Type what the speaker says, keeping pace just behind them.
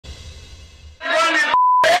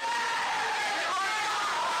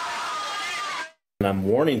And I'm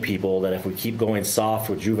warning people that if we keep going soft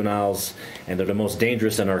with juveniles, and they're the most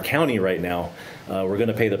dangerous in our county right now, we're going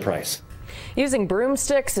to pay the price. Using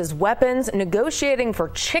broomsticks as weapons, negotiating for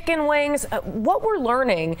chicken wings. What we're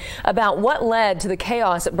learning about what led to the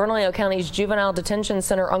chaos at Bernalillo County's Juvenile Detention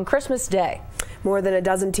Center on Christmas Day. More than a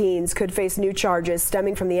dozen teens could face new charges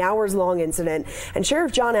stemming from the hours-long incident, and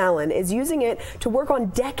Sheriff John Allen is using it to work on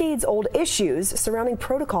decades-old issues surrounding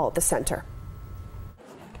protocol at the center.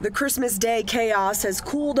 The Christmas Day chaos has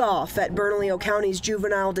cooled off at Bernalillo County's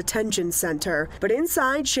Juvenile Detention Center, but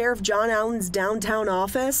inside Sheriff John Allen's downtown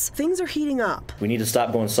office, things are heating up. We need to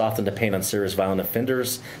stop going soft in the paint on serious violent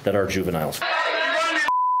offenders that are juveniles.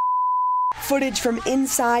 Footage from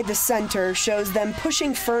inside the center shows them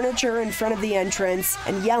pushing furniture in front of the entrance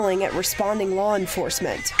and yelling at responding law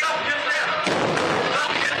enforcement.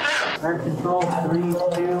 Control, 3,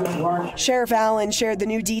 2, 1. Sheriff Allen shared the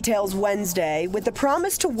new details Wednesday with the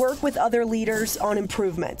promise to work with other leaders on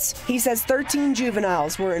improvements. He says 13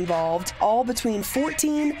 juveniles were involved, all between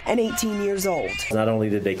 14 and 18 years old. Not only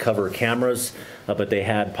did they cover cameras, but they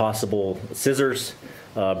had possible scissors,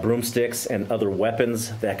 broomsticks, and other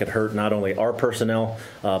weapons that could hurt not only our personnel,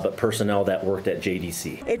 but personnel that worked at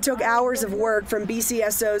JDC. It took hours of work from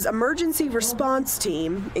BCSO's emergency response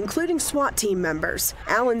team, including SWAT team members.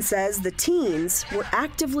 Allen says the teens were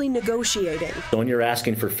actively negotiating. So when you're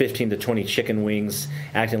asking for 15 to 20 chicken wings,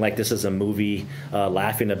 acting like this is a movie,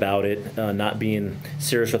 laughing about it, not being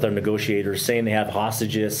serious with our negotiators, saying they have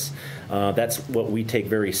hostages, that's what we take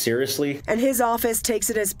very seriously. And his office takes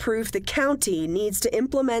it as proof the county needs to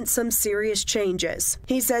implement some serious changes.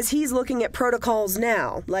 He says he's looking at protocols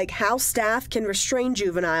now, like how staff can restrain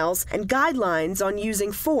juveniles and guidelines on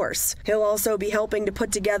using force. He'll also be helping to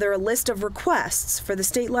put together a list of requests for the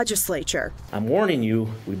state legislature. I'm warning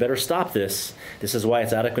you, we better stop this. This is why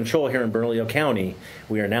it's out of control here in Bernalillo County.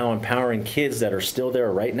 We are now empowering kids that are still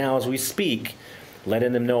there right now as we speak,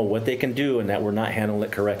 letting them know what they can do and that we're not handling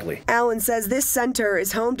it correctly. Allen says this center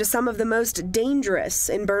is home to some of the most dangerous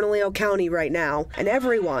in Bernalillo County right now, and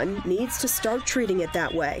everyone needs to start treating it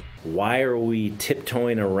that way. Why are we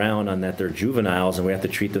tiptoeing around on that they're juveniles and we have to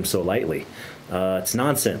treat them so lightly? It's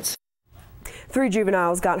nonsense. 3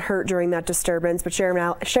 juveniles got hurt during that disturbance, but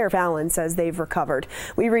Sheriff Allen says they've recovered.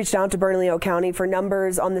 We reached out to Bernalillo County for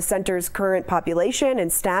numbers on the center's current population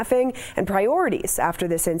and staffing and priorities after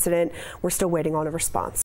this incident. We're still waiting on a response.